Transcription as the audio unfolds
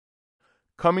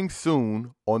coming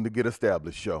soon on the Get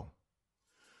Established Show.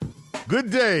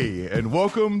 Good day and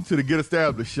welcome to the Get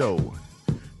Established Show.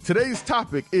 Today's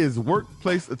topic is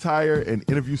workplace attire and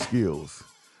interview skills.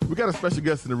 We got a special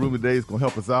guest in the room today who's going to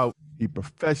help us out. He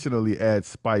professionally adds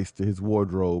spice to his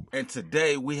wardrobe. And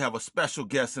today we have a special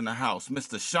guest in the house,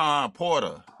 Mr. Shawn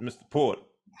Porter. Mr. Porter.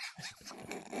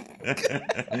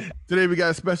 Today we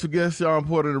got a special guest, Shawn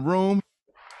Porter, in the room.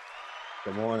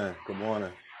 Good morning. Good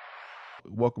morning.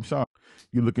 Welcome, Shawn.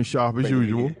 You looking sharp as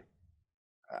usual.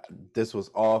 This was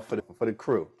all for the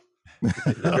crew.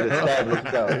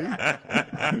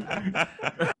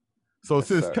 So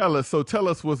tell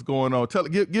us what's going on.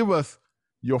 Give us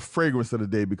your fragrance of the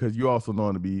day, because you also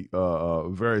known to be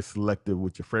very selective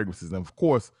with your fragrances, and of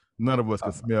course none of us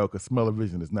can smell, because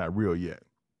smell-o-vision is not real yet.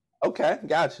 Okay,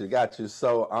 got you.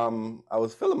 So I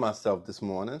was feeling myself this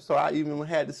morning, so I even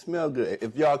had to smell good.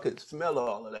 If y'all could smell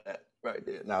all of that right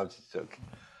there. Now I'm just joking.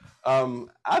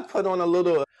 I put on a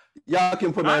little. Y'all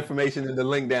can put my information in the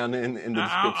link down in the description.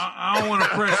 I don't want to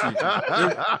press you.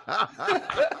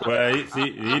 Well, he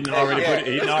didn't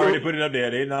already put it up there.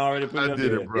 They didn't already put it up there. I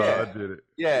did it, bro. Yeah. I did it.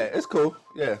 Yeah, it's cool.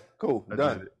 Yeah, cool.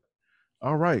 Done.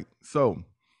 All right. So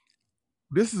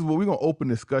this is what we're gonna open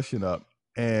discussion up,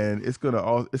 and it's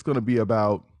gonna be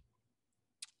about,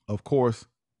 of course,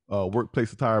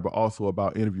 workplace attire, but also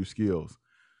about interview skills.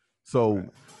 So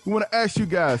we want to ask you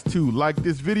guys to like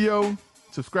this video,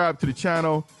 subscribe to the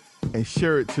channel, and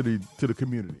share it to the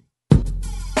community.